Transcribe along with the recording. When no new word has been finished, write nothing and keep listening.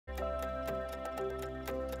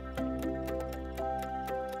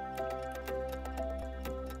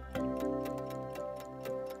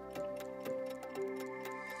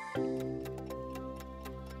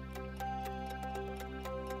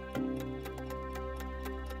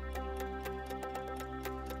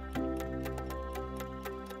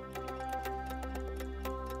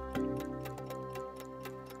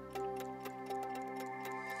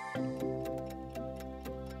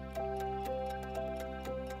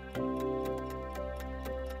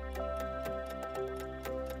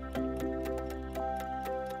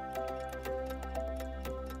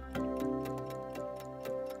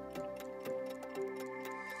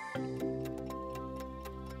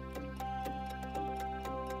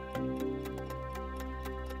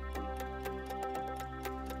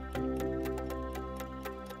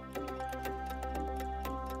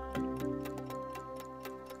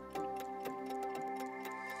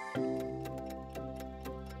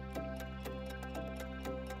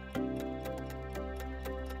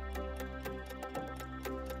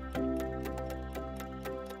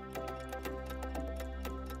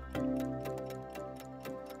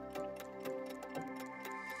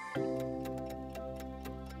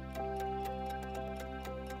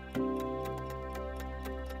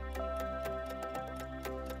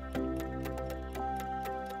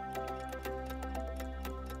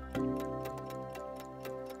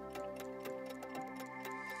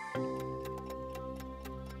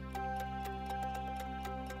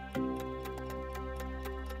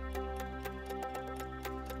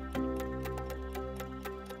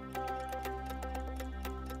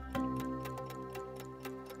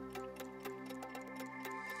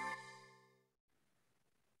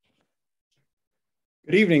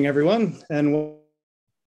Good evening, everyone, and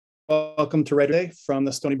welcome to Writer Day from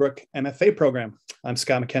the Stony Brook MFA program. I'm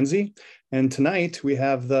Scott Mackenzie, and tonight we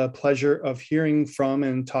have the pleasure of hearing from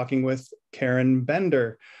and talking with Karen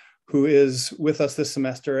Bender, who is with us this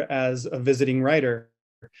semester as a visiting writer.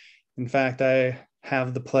 In fact, I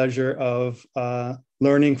have the pleasure of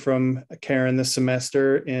learning from Karen this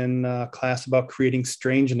semester in a class about creating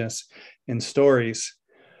strangeness in stories.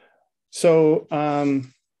 So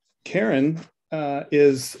Karen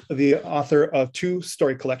is the author of two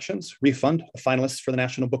story collections: Refund, a finalist for the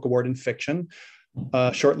National Book Award in Fiction,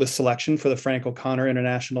 a shortlist selection for the Frank O'Connor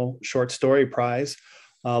International Short Story Prize,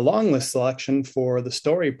 a long list selection for the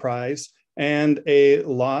Story Prize, and a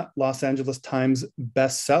Los Angeles Times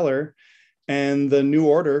bestseller, and the New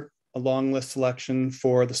Order, a long list selection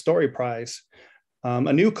for the Story Prize.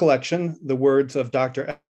 A new collection, The Words of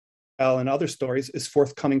Dr. and Other Stories, is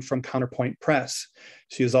forthcoming from Counterpoint Press.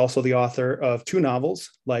 She is also the author of two novels,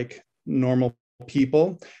 like Normal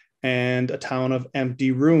People and A Town of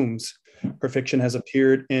Empty Rooms. Her fiction has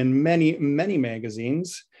appeared in many, many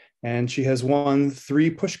magazines, and she has won 3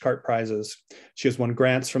 Pushcart Prizes. She has won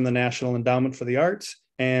grants from the National Endowment for the Arts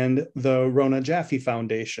and the Rona Jaffe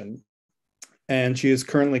Foundation. And she is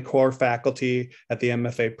currently core faculty at the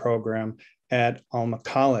MFA program at Alma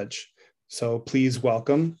College. So please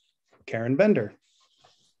welcome Karen Bender.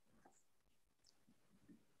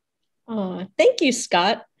 Thank you,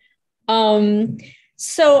 Scott.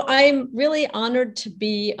 So I'm really honored to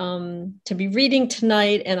be reading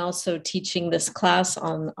tonight and also teaching this class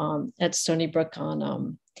on at Stony Brook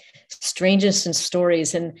on strangeness in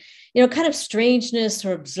stories. And kind of strangeness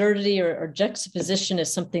or absurdity or juxtaposition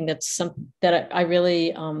is something that I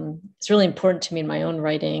really it's really important to me in my own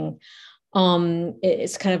writing.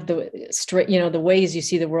 It's kind of the ways you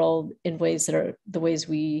see the world in ways that are the ways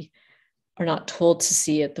we are not told to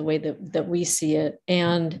see it, the way that we see it.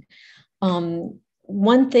 And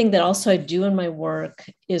one thing that also I do in my work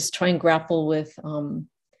is try and grapple with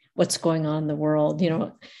what's going on in the world,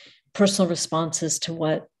 personal responses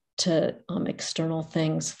to external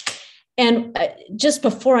things. And just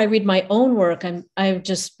before I read my own work, I've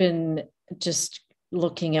just been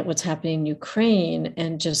looking at what's happening in Ukraine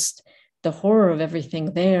and just the horror of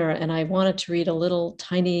everything there. And I wanted to read a little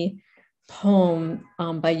tiny poem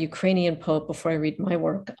by a Ukrainian poet before I read my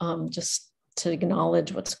work, just to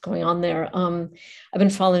acknowledge what's going on there. I've been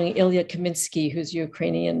following Ilya Kaminsky, who's a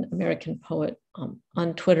Ukrainian-American poet,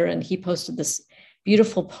 on Twitter, and he posted this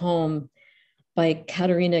beautiful poem by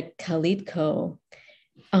Katerina Kalitko.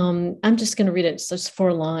 I'm just going to read it. It's just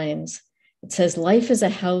 4 lines. It says, "Life is a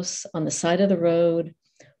house on the side of the road,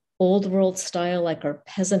 old world style, like our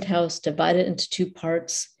peasant house, divided into 2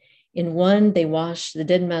 parts. In one, they wash the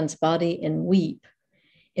dead man's body and weep.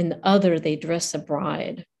 In the other, they dress a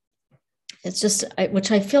bride." It's just, which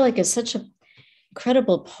I feel like is such an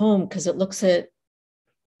incredible poem, because it looks at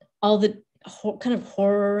all the kind of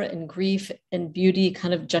horror and grief and beauty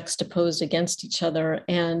kind of juxtaposed against each other,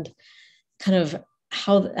 and kind of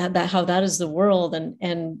how that is the world,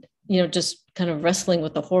 and just kind of wrestling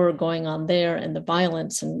with the horror going on there and the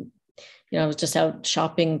violence. And I was just out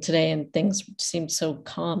shopping today and things seemed so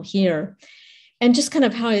calm here, and just kind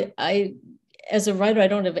of how I as a writer, I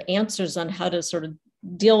don't have answers on how to sort of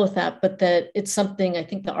deal with that, but that it's something, I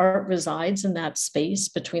think the art resides in that space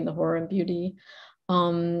between the horror and beauty.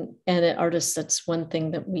 And at artists, that's one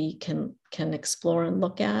thing that we can explore and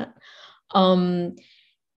look at. And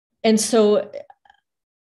so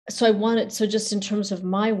just in terms of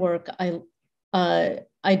my work, I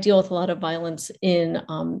deal with a lot of violence in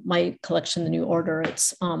my collection, The New Order.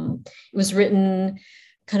 It was written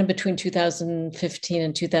kind of between 2015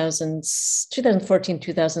 and 2014,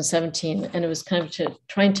 2017. And it was kind of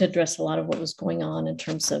trying to address a lot of what was going on in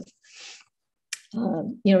terms of,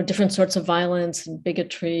 different sorts of violence and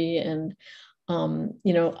bigotry and,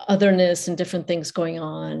 otherness and different things going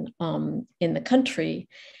on in the country.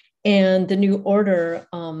 And The New Order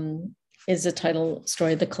is the title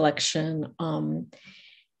story of the collection.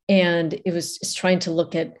 And it's trying to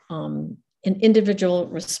look at an individual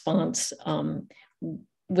response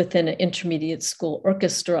within an intermediate school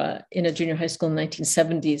orchestra in a junior high school in the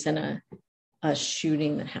 1970s, and a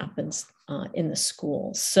shooting that happens in the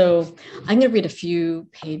school. So I'm going to read a few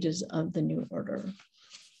pages of The New Order.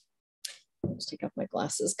 I'll just take off my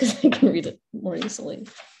glasses because I can read it more easily.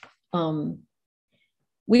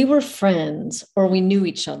 We were friends, or we knew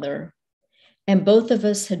each other, and both of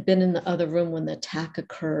us had been in the other room when the attack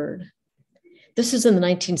occurred. This is in the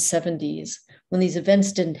 1970s, when these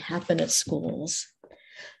events didn't happen at schools.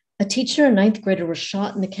 A teacher and 9th grader were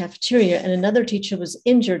shot in the cafeteria, and another teacher was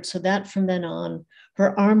injured, so that from then on, her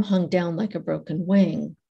Her arm hung down like a broken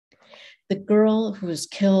wing. The girl who was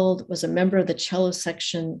killed was a member of the cello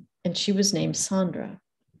section, and she was named Sandra.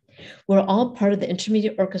 We're all part of the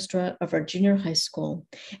intermediate orchestra of our junior high school,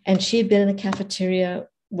 and she had been in the cafeteria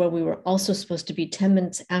where we were also supposed to be 10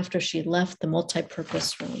 minutes after she left the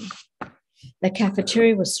multi-purpose room. The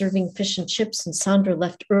cafeteria was serving fish and chips, and Sandra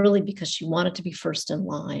left early because she wanted to be first in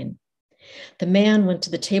line. The man went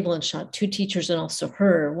to the table and shot 2 teachers and also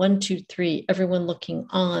her, 1, 2, 3, everyone looking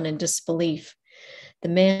on in disbelief. The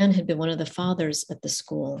man had been one of the fathers at the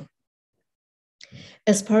school.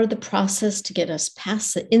 As part of the process to get us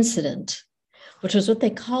past the incident, which was what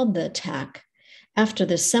they called the attack, after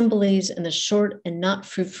the assemblies and the short and not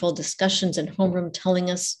fruitful discussions in homeroom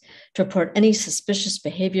telling us to report any suspicious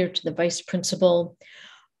behavior to the vice principal,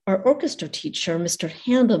 our orchestra teacher, Mr.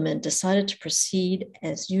 Handelman, decided to proceed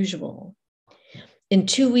as usual. In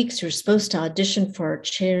 2 weeks, we were supposed to audition for our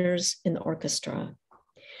chairs in the orchestra.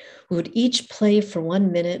 We would each play for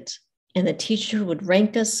 1 minute, and the teacher would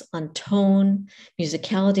rank us on tone,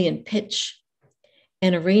 musicality, and pitch,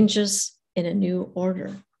 and arrange us in a new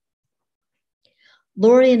order.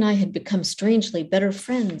 Lori and I had become strangely better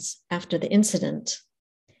friends after the incident.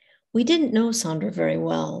 We didn't know Sandra very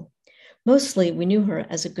well. Mostly, we knew her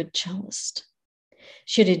as a good cellist.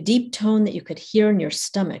 She had a deep tone that you could hear in your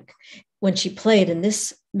stomach when she played, and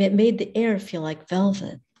this made the air feel like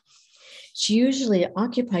velvet. She usually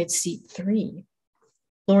occupied seat 3.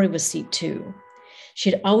 Lori was seat 2.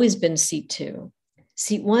 She'd always been seat 2.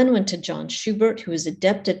 Seat 1 went to John Schubert, who was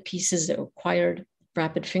adept at pieces that required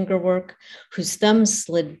rapid finger work, whose thumbs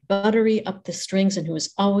slid buttery up the strings, and who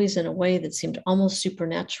was always in a way that seemed almost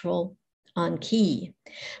supernatural on key,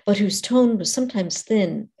 but whose tone was sometimes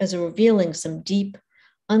thin as though revealing some deep,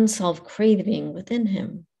 unsolved craving within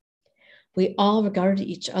him. We all regarded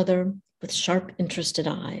each other with sharp, interested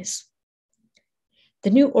eyes. The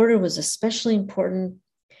new order was especially important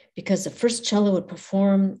because the first cello would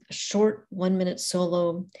perform a short 1-minute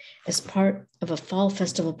solo as part of a fall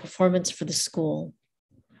festival performance for the school.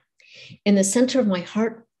 In the center of my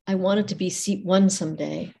heart, I wanted to be seat 1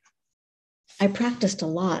 someday. I practiced a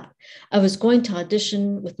lot. I was going to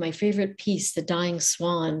audition with my favorite piece, The Dying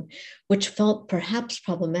Swan, which felt perhaps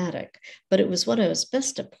problematic, but it was what I was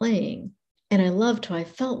best at playing, and I loved how I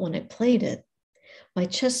felt when I played it. My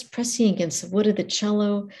chest pressing against the wood of the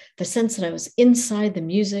cello, the sense that I was inside the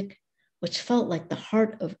music, which felt like the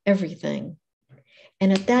heart of everything.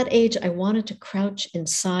 And at that age, I wanted to crouch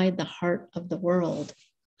inside the heart of the world.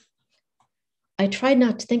 I tried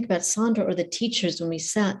not to think about Sandra or the teachers when we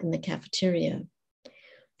sat in the cafeteria.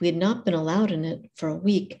 We had not been allowed in it for a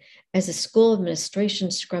week, as the school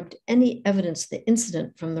administration scrubbed any evidence of the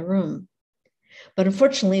incident from the room. But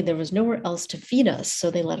unfortunately, there was nowhere else to feed us, so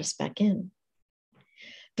they let us back in.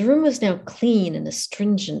 The room was now clean in a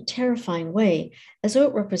stringent, terrifying way, as though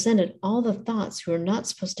it represented all the thoughts we were not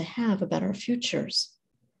supposed to have about our futures.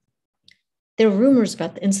 There were rumors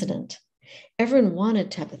about the incident. Everyone wanted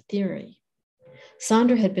to have a theory.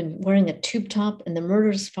 Sandra had been wearing a tube top, and the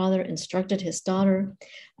murderer's father instructed his daughter,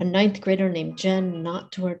 a 9th grader named Jen,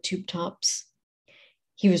 not to wear tube tops.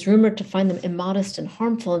 He was rumored to find them immodest and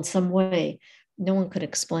harmful in some way no one could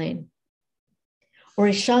explain. Or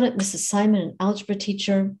he shot at Mrs. Simon, an algebra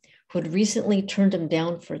teacher who had recently turned him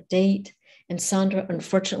down for a date, and Sandra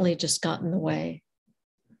unfortunately just got in the way.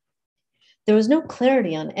 There was no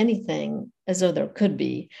clarity on anything, as though there could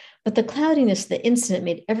be, but the cloudiness of the incident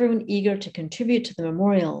made everyone eager to contribute to the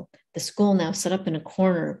memorial the school now set up in a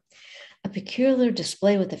corner, a peculiar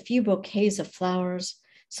display with a few bouquets of flowers,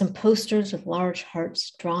 some posters with large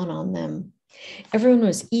hearts drawn on them. Everyone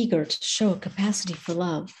was eager to show a capacity for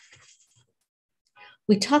love.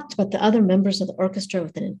 We talked about the other members of the orchestra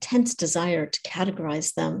with an intense desire to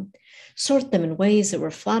categorize them, sort them in ways that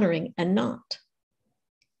were flattering and not.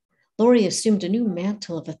 Lori assumed a new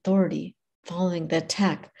mantle of authority following the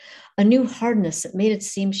attack, a new hardness that made it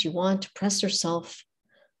seem she wanted to press herself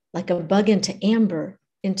like a bug into amber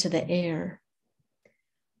into the air.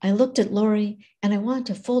 I looked at Lori and I wanted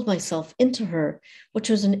to fold myself into her, which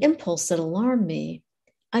was an impulse that alarmed me.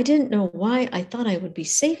 I didn't know why I thought I would be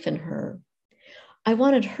safe in her. I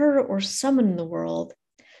wanted her or someone in the world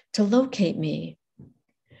to locate me.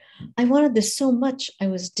 I wanted this so much I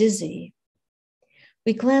was dizzy.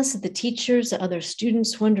 We glanced at the teachers, at other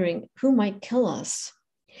students, wondering who might kill us.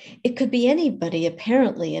 It could be anybody,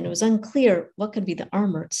 apparently, and it was unclear what could be the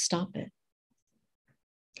armor to stop it.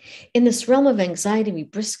 In this realm of anxiety, we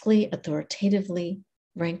briskly, authoritatively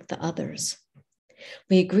ranked the others.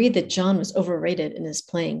 We agreed that John was overrated in his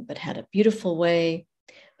playing, but had a beautiful way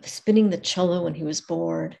of spinning the cello when he was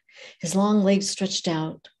bored, his long legs stretched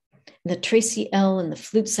out, And that Tracy L. in the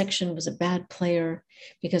flute section was a bad player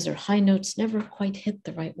because her high notes never quite hit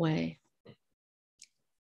the right way.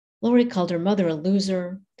 Lori called her mother a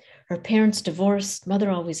loser, her parents divorced, mother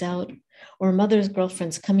always out, or her mother's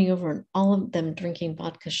girlfriends coming over and all of them drinking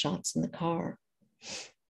vodka shots in the car.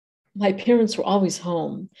 My parents were always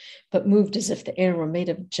home, but moved as if the air were made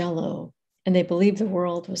of jello, and they believed the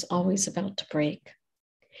world was always about to break.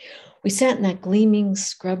 We sat in that gleaming,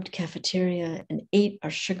 scrubbed cafeteria and ate our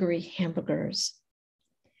sugary hamburgers.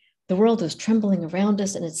 The world was trembling around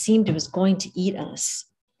us, and it seemed it was going to eat us.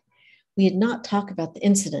 We had not talked about the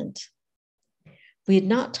incident. We had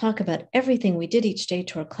not talked about everything we did each day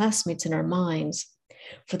to our classmates in our minds,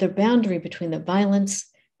 for the boundary between the violence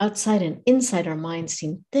outside and inside our minds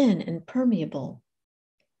seemed thin and permeable.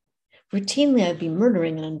 Routinely, I'd be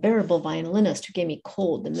murdering an unbearable violinist who gave me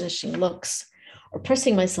cold, diminishing looks, or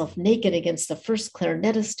pressing myself naked against the first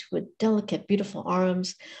clarinetist who had delicate, beautiful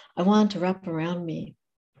arms I wanted to wrap around me.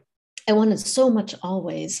 I wanted so much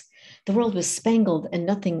always. The world was spangled and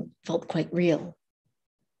nothing felt quite real.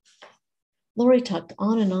 Lori talked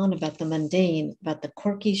on and on about the mundane, about the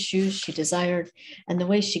quirky shoes she desired, and the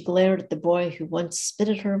way she glared at the boy who once spit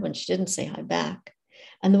at her when she didn't say hi back,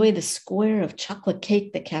 and the way the square of chocolate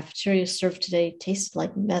cake the cafeteria served today tasted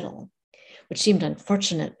like metal, which seemed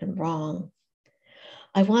unfortunate and wrong.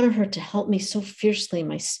 I wanted her to help me so fiercely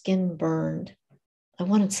my skin burned. I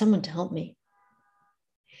wanted someone to help me.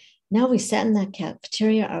 Now we sat in that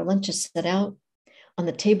cafeteria, our lunches set out. On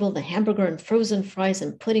the table, the hamburger and frozen fries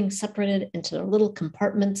and pudding separated into their little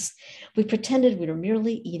compartments. We pretended we were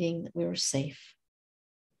merely eating, that we were safe.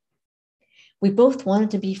 We both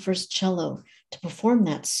wanted to be first cello, to perform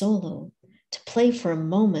that solo, to play for a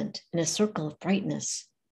moment in a circle of brightness.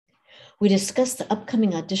 We discussed the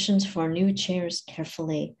upcoming auditions for our new chairs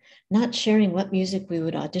carefully, not sharing what music we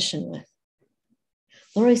would audition with.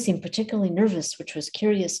 Lori seemed particularly nervous, which was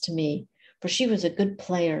curious to me, for she was a good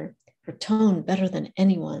player, her tone better than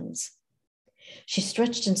anyone's. She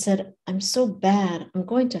stretched and said, "I'm so bad, I'm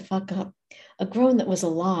going to fuck up," a groan that was a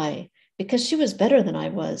lie, because she was better than I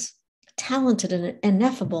was, talented in an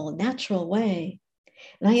ineffable, natural way.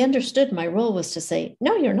 And I understood my role was to say,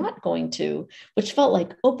 "No, you're not going to," which felt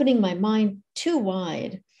like opening my mind too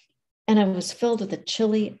wide. And I was filled with a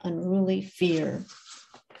chilly, unruly fear.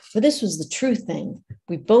 But this was the true thing.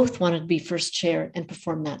 We both wanted to be first chair and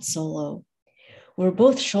perform that solo. We were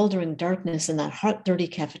both shouldering darkness in that hot, dirty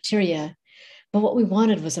cafeteria, but what we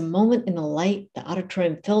wanted was a moment in the light, the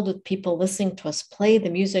auditorium filled with people listening to us play the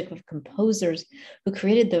music of composers who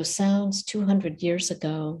created those sounds 200 years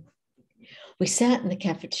ago. We sat in the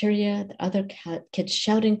cafeteria, the other kids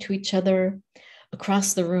shouting to each other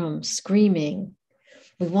across the room, screaming.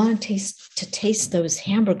 We wanted to taste those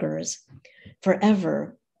hamburgers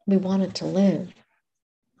forever. We wanted to live.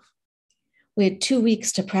 We had 2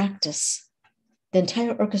 weeks to practice. The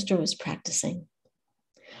entire orchestra was practicing.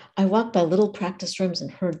 I walked by little practice rooms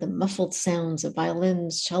and heard the muffled sounds of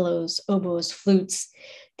violins, cellos, oboes, flutes,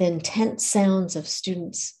 the intense sounds of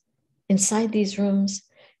students. Inside these rooms,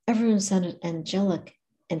 everyone sounded angelic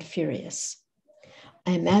and furious.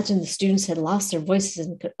 I imagined the students had lost their voices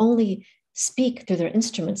and could only speak through their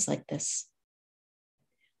instruments like this.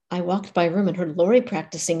 I walked by a room and heard Lori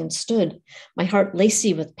practicing and stood, my heart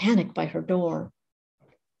lacy with panic by her door.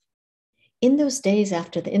 In those days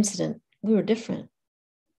after the incident, we were different.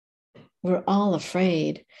 We were all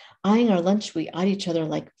afraid. Eyeing our lunch, we eyed each other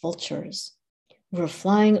like vultures. We were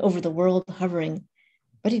flying over the world, hovering,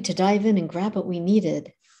 ready to dive in and grab what we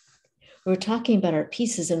needed. We were talking about our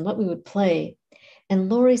pieces and what we would play, and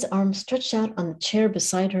Lori's arm stretched out on the chair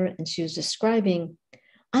beside her, and she was describing,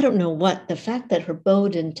 I don't know what, the fact that her bow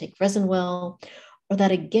didn't take resin well, or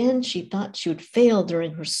that again she thought she would fail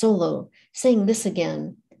during her solo, saying this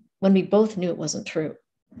again, when we both knew it wasn't true.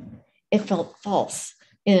 It felt false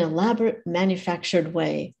in an elaborate manufactured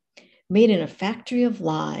way, made in a factory of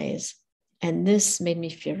lies, and this made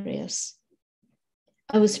me furious.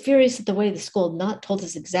 I was furious at the way the school had not told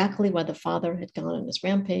us exactly why the father had gone on his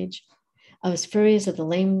rampage. I was furious at the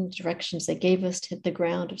lame directions they gave us to hit the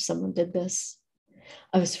ground if someone did this.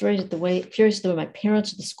 I was furious at the way my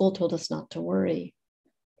parents at the school told us not to worry.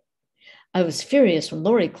 I was furious when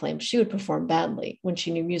Lori claimed she would perform badly when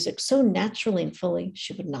she knew music so naturally and fully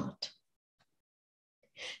she would not.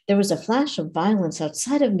 There was a flash of violence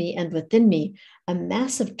outside of me and within me, a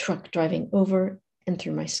massive truck driving over and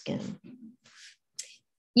through my skin.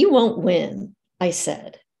 You won't win, I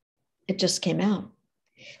said. It just came out.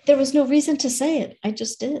 There was no reason to say it. I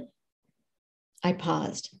just did. I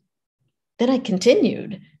paused. Then I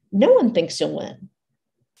continued. No one thinks you'll win.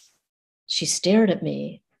 She stared at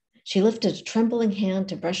me. She lifted a trembling hand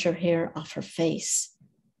to brush her hair off her face.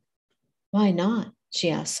 Why not? She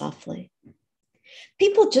asked softly.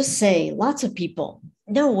 People just say, lots of people.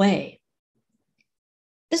 No way.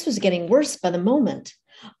 This was getting worse by the moment.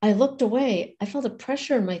 I looked away. I felt a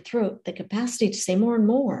pressure in my throat, the capacity to say more and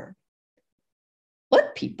more.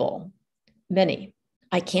 What people? Many.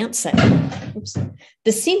 I can't say. Oops.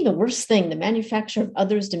 This seemed the worst thing, the manufacture of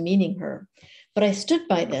others demeaning her. But I stood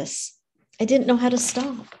by this. I didn't know how to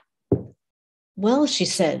stop. Well, she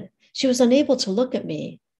said. She was unable to look at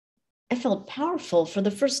me. I felt powerful for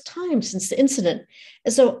the first time since the incident,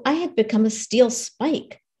 as though I had become a steel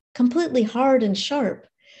spike, completely hard and sharp.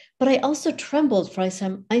 But I also trembled, for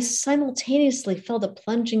I simultaneously felt a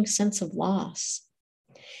plunging sense of loss.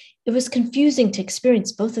 It was confusing to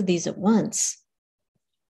experience both of these at once.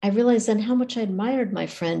 I realized then how much I admired my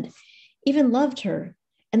friend, even loved her,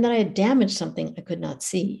 and that I had damaged something I could not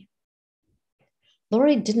see.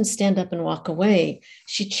 Lori didn't stand up and walk away.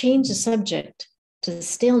 She changed the subject to the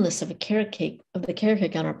staleness of the carrot cake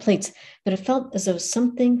on our plates, but it felt as though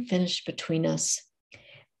something finished between us,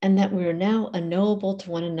 and that we were now unknowable to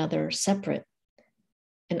one another, separate,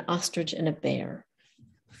 an ostrich and a bear.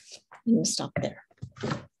 I'm going to stop there.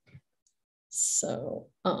 So,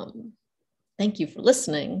 thank you for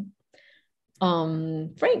listening.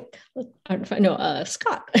 Frank,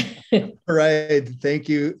 Scott. Right. Thank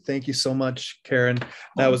you. Thank you so much, Karen.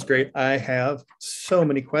 That was great. I have so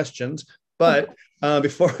many questions, but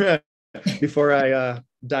before I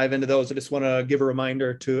dive into those, I just want to give a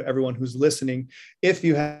reminder to everyone who's listening. If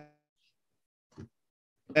you have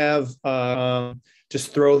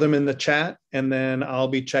just throw them in the chat, and then I'll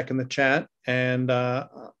be checking the chat, and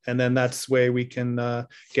then that's the way we can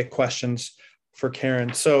get questions for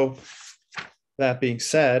Karen. So that being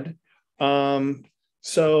said,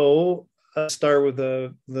 so let's start with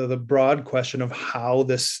the broad question of how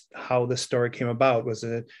this story came about. Was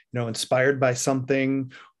it inspired by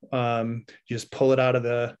something? You just pull it out of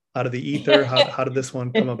the ether? How did this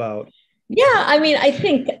one come about? Yeah, I mean, I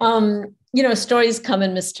think stories come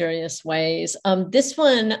in mysterious ways. This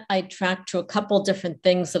one I tracked to a couple different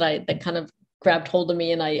things that kind of grabbed hold of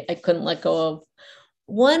me, and I couldn't let go of.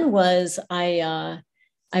 One was I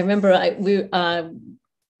remember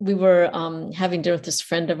we were having dinner with this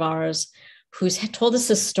friend of ours who's told us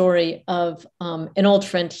a story of an old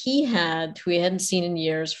friend he had who he hadn't seen in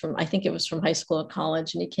years I think it was from high school or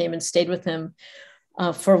college, and he came and stayed with him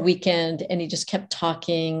for a weekend, and he just kept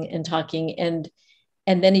talking and talking, and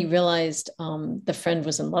then he realized the friend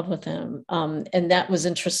was in love with him, and that was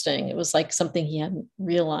interesting. It was like something he hadn't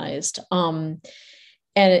realized, and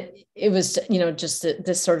it was just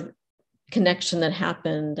this sort of connection that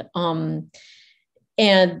happened.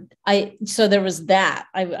 And so there was that.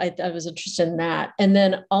 I was interested in that. And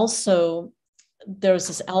then also there was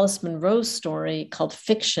this Alice Munro story called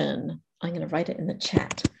Fiction. I'm going to write it in the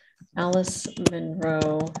chat. Alice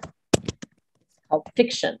Munro, called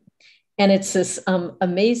Fiction. And it's this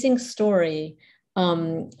amazing story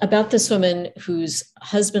about this woman whose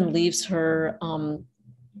husband leaves her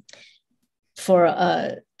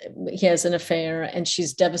he has an affair, and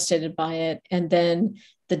she's devastated by it. And then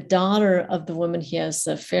the daughter of the woman he has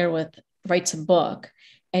the affair with writes a book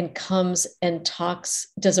and comes and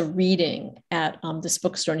does a reading at this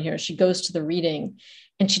bookstore in here. She goes to the reading,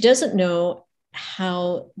 and she doesn't know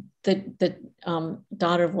how the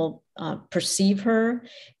daughter will perceive her.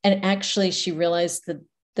 And actually she realized that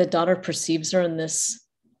the daughter perceives her in this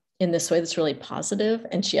way that's really positive.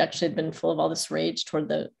 And she actually had been full of all this rage toward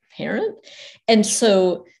the parent. And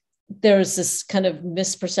so there's this kind of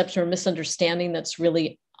misperception or misunderstanding that's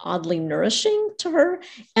really oddly nourishing to her.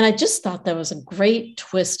 And I just thought that was a great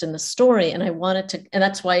twist in the story. And I wanted to, and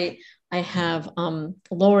that's why I have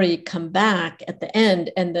Lori come back at the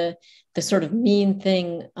end, and the sort of mean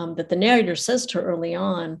thing that the narrator says to her early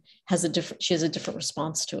on she has a different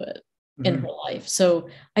response to it in her life. So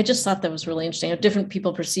I just thought that was really interesting how different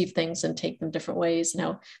people perceive things and take them different ways, and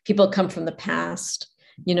how people come from the past,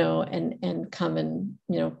 and come and,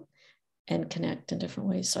 and connect in different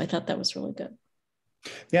ways. So I thought that was really good.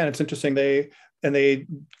 Yeah. And it's interesting. They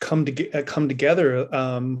come together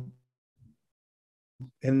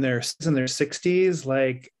in their 60s.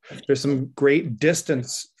 Like there's some great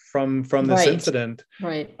distance from this incident.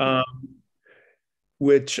 Right.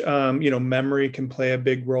 Which, memory can play a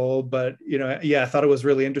big role, but, I thought it was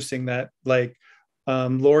really interesting that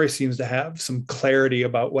Lori seems to have some clarity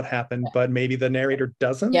about what happened, but maybe the narrator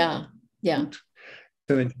doesn't. Yeah. And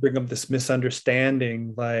then you bring up this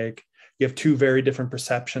misunderstanding, like you have two very different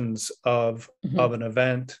perceptions of an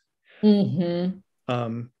event.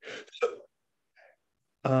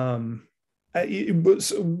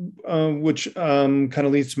 Which kind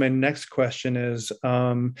of leads to my next question is,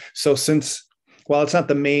 so since, while it's not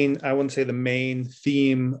the main, I wouldn't say the main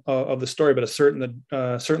theme of the story, but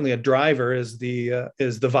certainly a driver is the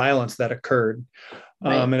violence that occurred.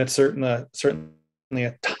 Right. And it's certainly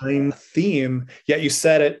a time theme, yet you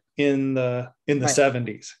said it in the Right.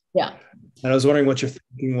 70s. Yeah. And I was wondering what your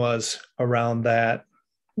thinking was around that.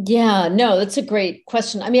 Yeah, no, that's a great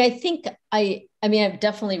question. I mean, I've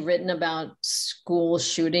definitely written about school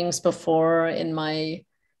shootings before in my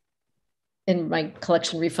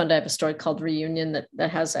collection Refund. I have a story called Reunion that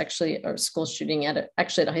has actually a school shooting at a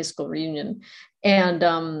high school reunion. And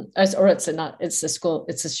it's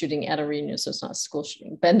a shooting at a reunion, so it's not a school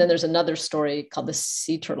shooting. But and then there's another story called the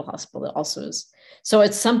Sea Turtle Hospital that also is. So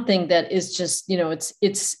it's something that is just,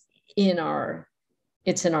 it's in our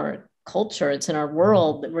culture, it's in our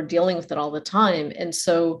world, that we're dealing with it all the time. And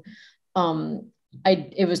so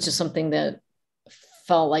it was just something that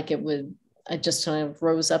felt like I just kind of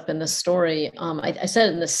rose up in the story. I said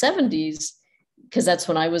it in the 70s because that's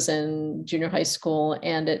when I was in junior high school,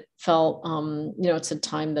 and it felt, it's a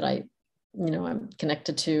time that I'm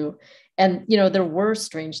connected to. And, there were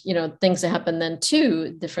strange, things that happened then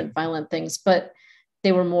too, different violent things, but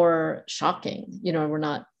they were more shocking. We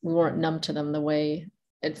weren't numb to them the way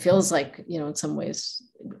it feels like, in some ways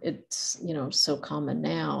it's, so common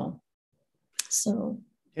now. So.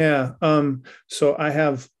 Yeah. So I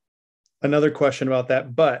have another question about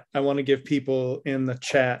that, but I want to give people in the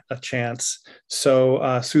chat a chance.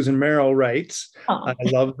 So Susan Merrill writes, I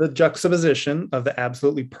love the juxtaposition of the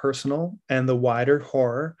absolutely personal and the wider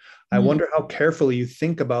horror. I wonder how carefully you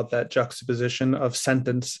think about that juxtaposition of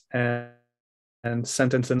sentence and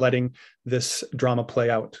sentence and letting this drama play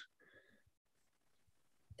out.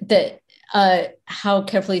 How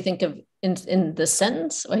carefully you think of in the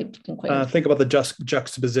sentence? I didn't quite think about the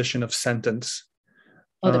juxtaposition of sentence.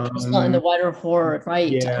 Oh, the personal and the wider horror,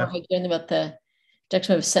 right? Yeah. I'm talking about the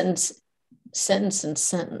juxtaposition of sentence and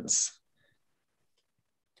sentence.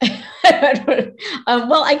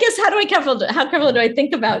 Well, I guess how careful do I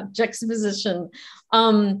think about juxtaposition?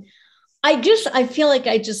 I feel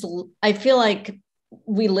like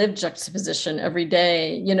we live juxtaposition every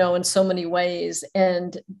day, in so many ways,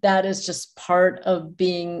 and that is just part of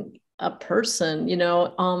being a person,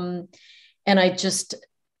 and I just,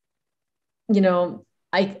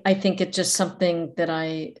 I think it's just something that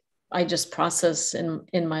I just process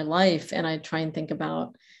in my life, and I try and think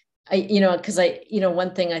about, because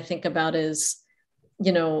one thing I think about is,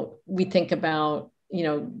 we think about,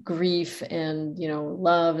 grief and,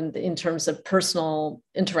 love, and in terms of personal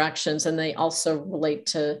interactions, and they also relate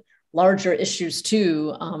to larger issues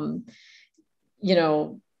too.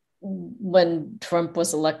 When Trump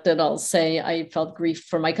was elected, I'll say I felt grief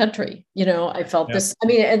for my country. I felt this. I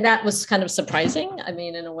mean, and that was kind of surprising. I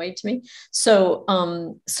mean, in a way to me. So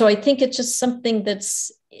I think it's just something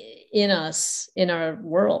that's in us, in our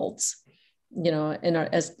worlds.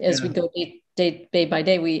 As we go day by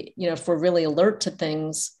day, we, if we're really alert to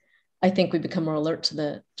things, I think we become more alert to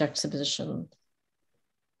the juxtaposition.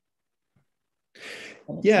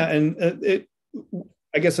 Yeah, and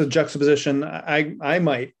I guess a juxtaposition I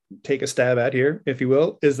might take a stab at here, if you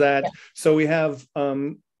will, is that so we have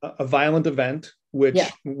a violent event, which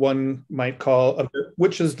one might call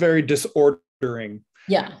which is very disordering.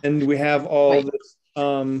 Yeah. And we have all this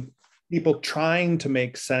people trying to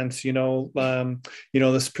make sense,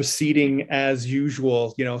 this proceeding as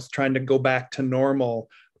usual, trying to go back to normal.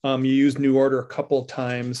 You use New Order a couple of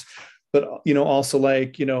times, but also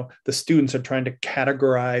the students are trying to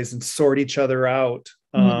categorize and sort each other out,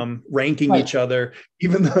 ranking each other.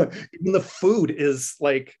 Even the food is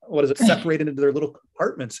separated into their little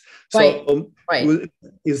compartments. So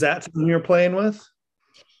is that something you're playing with?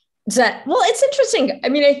 Well, it's interesting. I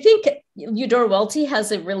mean, I think Eudora Welty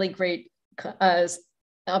has a really great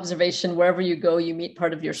observation. Wherever you go, you meet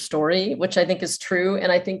part of your story, which I think is true.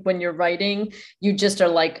 And I think when you're writing, you just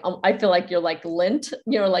are I feel like you're like lint,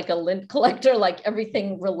 like a lint collector, like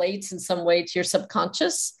everything relates in some way to your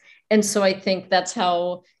subconscious. And so I think that's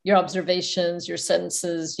how your observations, your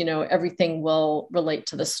sentences, everything will relate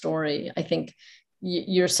to the story. I think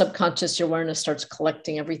your subconscious, your awareness starts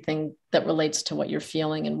collecting everything that relates to what you're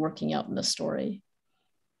feeling and working out in the story.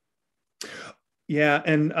 Yeah,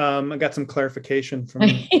 and I got some clarification from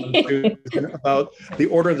Susan about the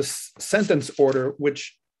order, the sentence order,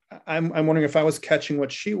 which I'm wondering if I was catching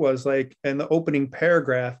what she was like in the opening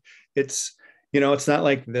paragraph. It's it's not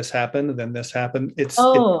like this happened, then this happened. It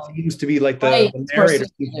seems to be like the narrator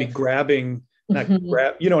seems to be grabbing, not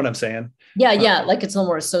grab. You know what I'm saying? Yeah, like it's a little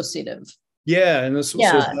more associative. Yeah, and this.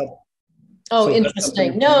 Oh, So is that interesting.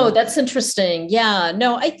 something No, you? that's interesting. Yeah,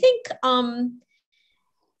 no, I think,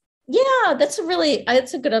 yeah, that's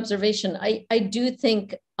a good observation. I do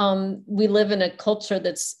think we live in a culture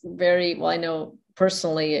that's very, well, I know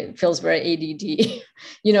personally it feels very ADD,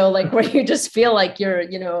 like where you just feel like you're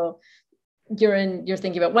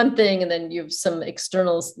thinking about one thing and then you have some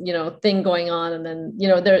external, thing going on. And then,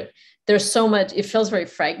 there's so much, it feels very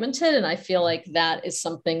fragmented. And I feel like that is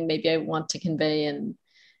something maybe I want to convey in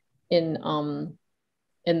in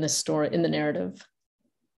the story, in the narrative.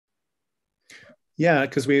 Yeah,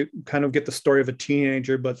 because we kind of get the story of a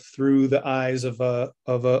teenager, but through the eyes of a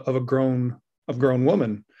grown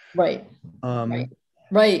woman. Right. Right. Um,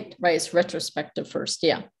 Right. It's retrospective first.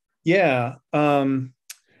 Yeah. yeah.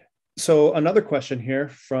 So another question here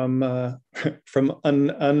from from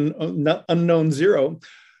unknown zero.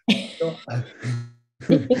 So,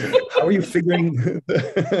 how are you figuring?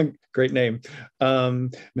 Great name,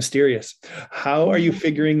 mysterious. How are you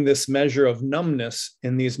figuring this measure of numbness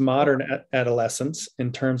in these modern adolescents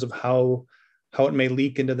in terms of how it may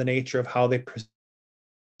leak into the nature of how they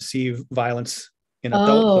perceive violence in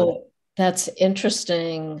adulthood? Oh, that's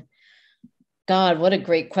interesting. God, what a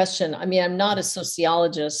great question. I mean, I'm not a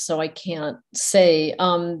sociologist, so I can't say.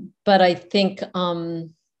 But I think,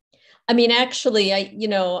 I mean, actually,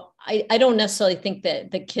 I don't necessarily think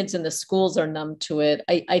that the kids in the schools are numb to it.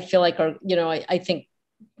 I feel like I think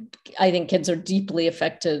kids are deeply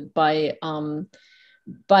affected by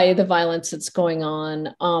the violence that's going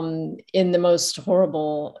on in the most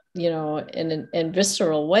horrible, and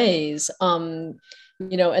visceral ways. And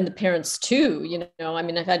the parents too, I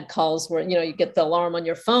mean, I've had calls where, you get the alarm on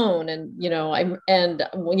your phone and, I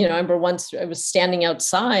remember once I was standing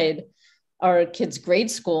outside our kids' grade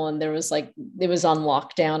school and it was on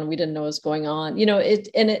lockdown and we didn't know what was going on,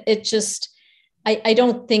 it just, I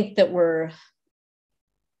don't think that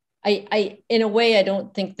in a way, I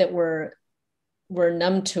don't think that we're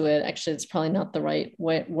numb to it. Actually, it's probably not the right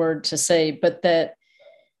word to say, but that,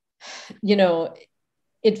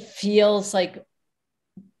 it feels like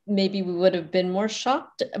maybe we would have been more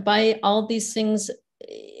shocked by all these things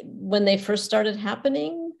when they first started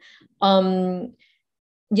happening. I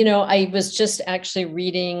was just actually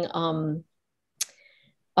reading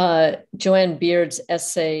Joanne Beard's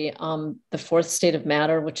essay, The Fourth State of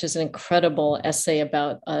Matter, which is an incredible essay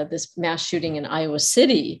about this mass shooting in Iowa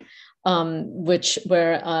City,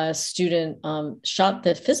 where a student shot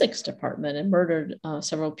the physics department and murdered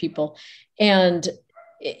several people. And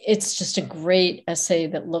it's just a great essay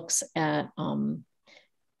that looks at, kind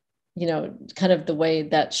of the way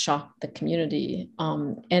that shocked the community.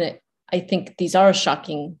 I think these are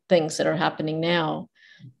shocking things that are happening now.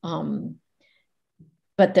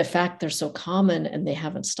 But the fact they're so common and they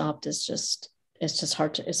haven't stopped it's just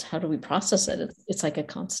hard it's how do we process it? It's like a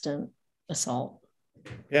constant assault.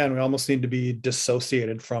 Yeah, and we almost need to be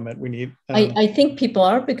dissociated from it. We need. I think people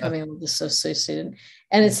are becoming more dissociated,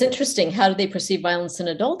 and it's interesting. How do they perceive violence in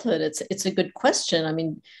adulthood? It's a good question. I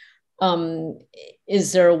mean,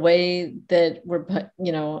 is there a way that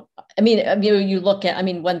you look at,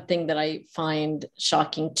 one thing that I find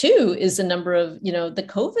shocking too is the number of, the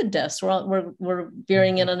COVID deaths. We're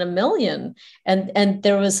veering in on 1 million. And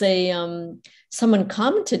there was someone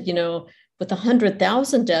commented, with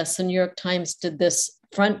 100,000 deaths, the New York Times did this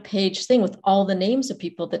front page thing with all the names of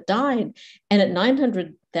people that died. And at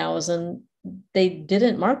 900,000, they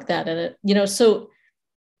didn't mark that in it, so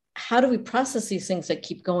how do we process these things that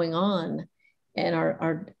keep going on and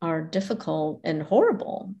are difficult and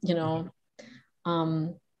horrible?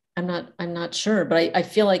 I'm not sure, but I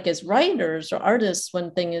feel like as writers or artists, one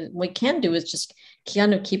thing we can do is just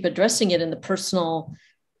kind of keep addressing it in the personal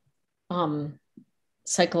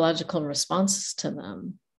psychological responses to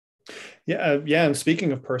them. Yeah. And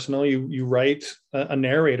speaking of personal, you write a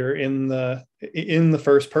narrator in the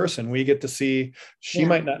first person. We get to see, she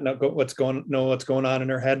might not know what's going on in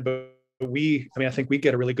her head, but I think we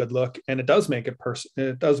get a really good look, and it does make it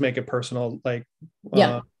personal. Like,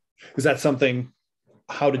 is that something?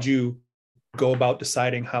 How did you go about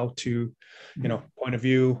deciding how to, point of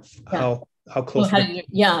view, how close?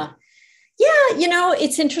 Yeah,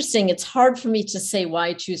 it's interesting. It's hard for me to say why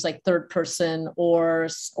I choose like third person or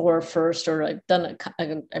first. Or I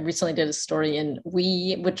recently did a story in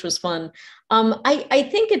We, which was fun. I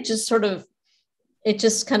think it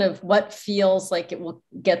just kind of what feels like it will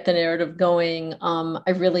get the narrative going.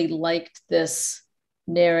 I really liked this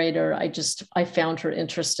narrator. I found her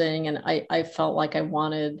interesting, and I felt like I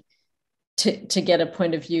wanted to get a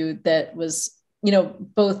point of view that was,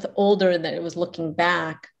 both older and that it was looking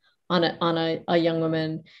back on a young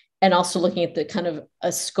woman, and also looking at the kind of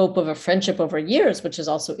a scope of a friendship over years, which is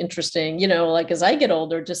also interesting, like as I get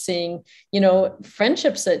older, just seeing,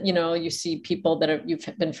 friendships that, you see people that you've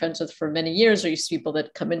been friends with for many years, or you see people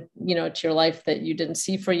that come in, to your life that you didn't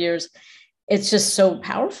see for years. It's just so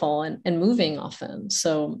powerful and moving often.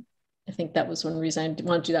 So I think that was one reason I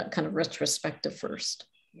want to do that kind of retrospective first.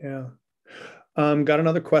 Yeah. Got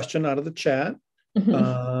another question out of the chat.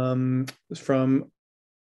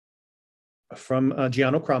 From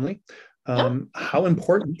Gianno Cromley. How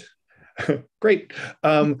important, great.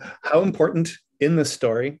 How important in this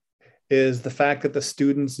story is the fact that the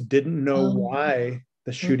students didn't know why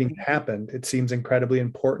the shooting happened? It seems incredibly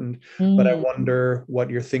important, but I wonder what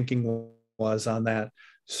your thinking was on that.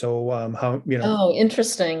 So how, Oh,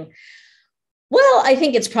 interesting. Well, I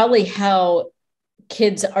think it's probably how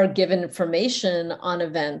kids are given information on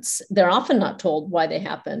events. They're often not told why they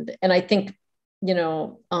happened. And I think,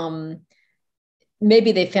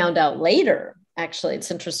 maybe they found out later. Actually,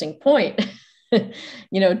 it's an interesting point.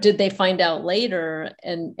 Did they find out later?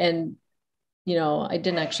 And I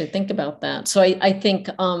didn't actually think about that. So I think,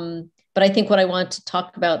 but I think what I want to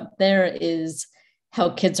talk about there is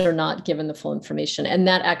how kids are not given the full information. And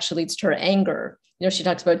that actually leads to her anger. She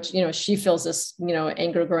talks about, she feels this,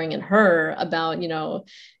 anger growing in her about, the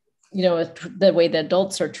way the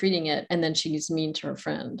adults are treating it. And then she's mean to her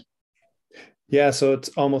friend. Yeah. So it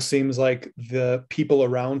almost seems like the people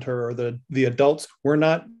around her, or the adults, were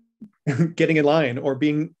not getting in line or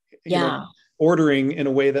being, ordering in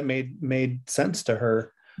a way that made sense to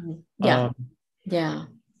her. Yeah. Yeah.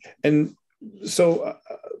 And so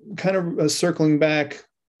kind of circling back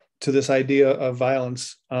to this idea of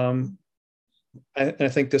violence, I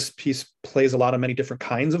think this piece plays a lot of many different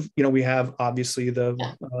kinds of, we have obviously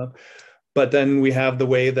but then we have the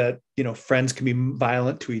way that, friends can be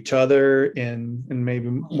violent to each other and maybe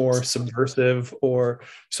more subversive, or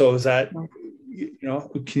so is that,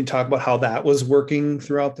 can you talk about how that was working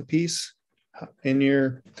throughout the piece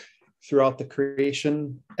throughout the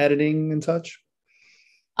creation, editing and such?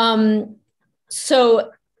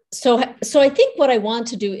 So I think what I want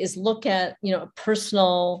to do is look at, a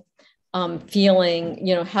personal feeling,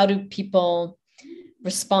 how do people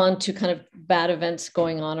respond to kind of bad events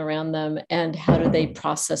going on around them, and how do they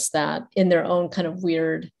process that in their own kind of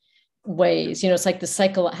weird ways? It's like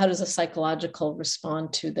how does a psychological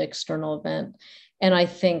respond to the external event? And I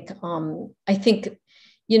think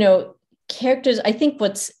characters, I think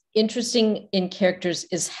what's interesting in characters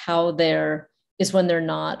is when they're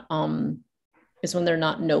not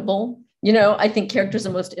noble. I think characters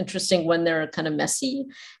are most interesting when they're kind of messy.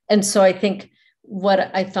 And so I think what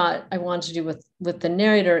I thought I wanted to do with the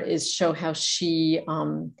narrator is show how she,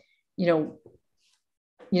 kind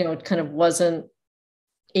of wasn't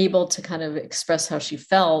able to kind of express how she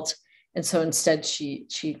felt. And so instead she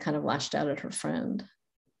kind of lashed out at her friend.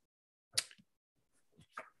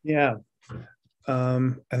 Yeah.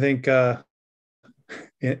 I think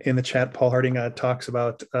in the chat, Paul Harding talks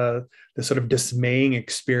about the sort of dismaying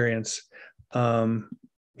experience.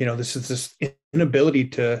 This is this inability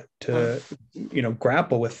to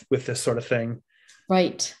grapple with this sort of thing.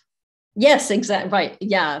 Right. Yes, exactly. Right.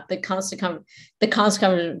 Yeah. The constant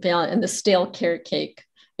balance and the stale carrot cake.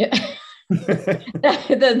 Yeah. the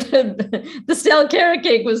stale carrot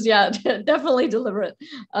cake was, definitely deliberate.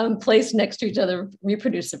 Placed next to each other,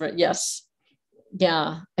 reproducible. Yes.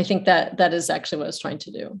 Yeah. I think that is actually what I was trying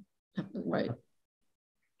to do. Right.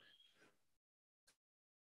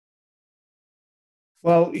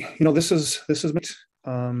 Well, this is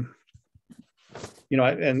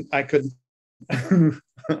I could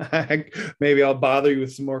maybe I'll bother you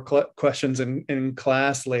with some more questions in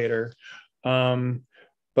class later.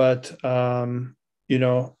 But I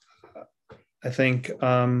think,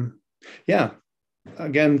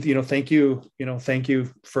 again, thank you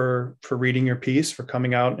for reading your piece, for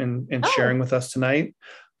coming out and sharing with us tonight.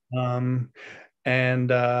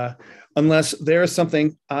 And unless there is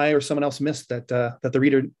something I or someone else missed that the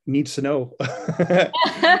reader needs to know.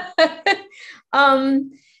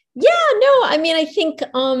 I mean, I think,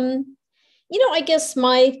 I guess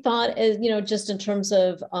my thought is, just in terms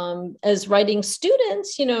of as writing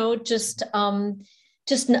students, just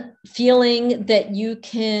feeling that you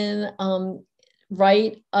can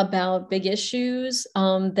write about big issues,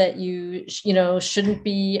 that you shouldn't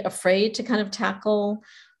be afraid to kind of tackle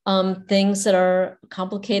things that are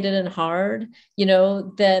complicated and hard,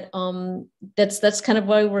 that's kind of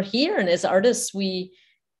why we're here. And as artists, we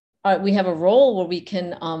have a role where we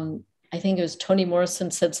can, I think it was Toni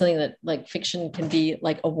Morrison said something that like fiction can be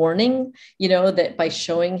like a warning, that by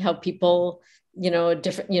showing how people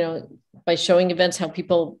different, by showing events, how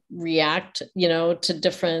people react, to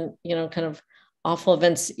different, kind of awful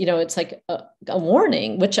events. It's like a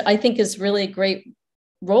warning, which I think is really a great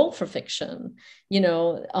role for fiction. We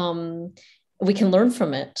can learn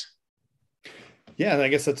from it. Yeah, I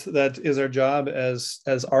guess that is our job as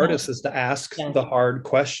artists, is to ask the hard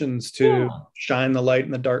questions, to shine the light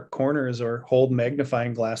in the dark corners, or hold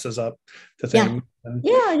magnifying glasses up to things.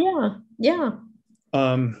 Yeah.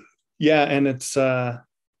 And it's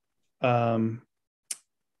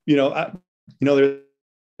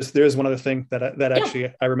there's one other thing that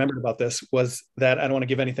actually I remembered about this, was that I don't want to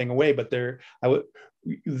give anything away, but there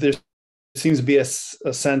seems to be a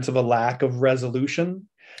sense of a lack of resolution.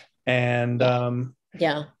 And and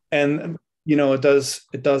it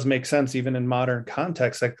does make sense, even in modern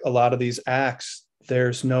context. Like, a lot of these acts,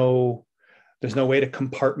 there's no way to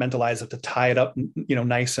compartmentalize it, to tie it up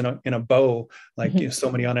nice in a bow, like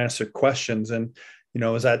so many unanswered questions. And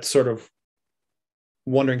is that sort of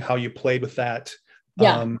wondering how you played with that,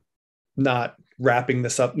 not wrapping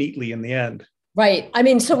this up neatly in the end. Right. I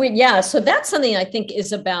mean, so that's something I think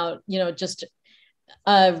is about, just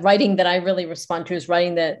writing that I really respond to, is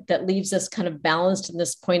writing that leaves us kind of balanced in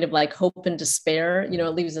this point of like hope and despair. It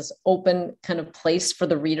leaves this open kind of place for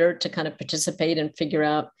the reader to kind of participate and figure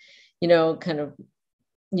out, kind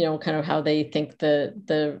of how they think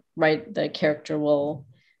the character will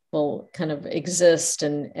kind of exist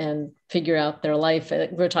and figure out their life. We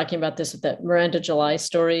were talking about this with that Miranda July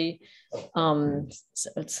story. Let's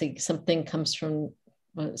see, something comes from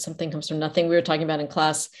nothing. We were talking about in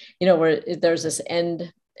class, where there's this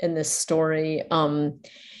end in this story.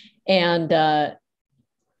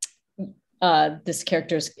 This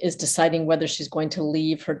character is deciding whether she's going to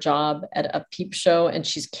leave her job at a peep show, and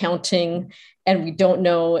she's counting, and we don't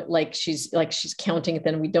know, she's counting it,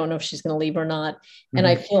 then we don't know if she's going to leave or not. Mm-hmm. And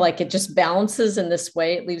I feel like it just balances in this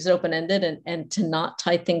way. It leaves it open-ended, and to not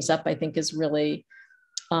tie things up, I think, is really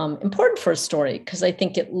important for a story, because I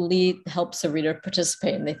think it helps the reader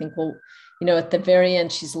participate, and they think, well, at the very end,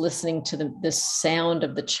 she's listening to this sound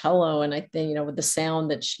of the cello, and I think, with the sound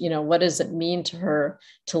that what does it mean to her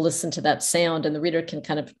to listen to that sound, and the reader can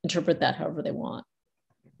kind of interpret that however they want.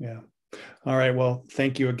 Yeah. All right. Well,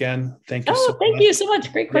 thank you again. Thank you so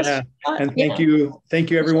much. Great question. Yeah. And thank you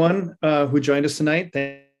everyone who joined us tonight.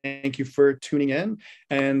 Thank you for tuning in,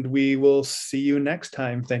 and we will see you next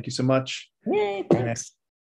time. Thank you so much. Yay, thanks.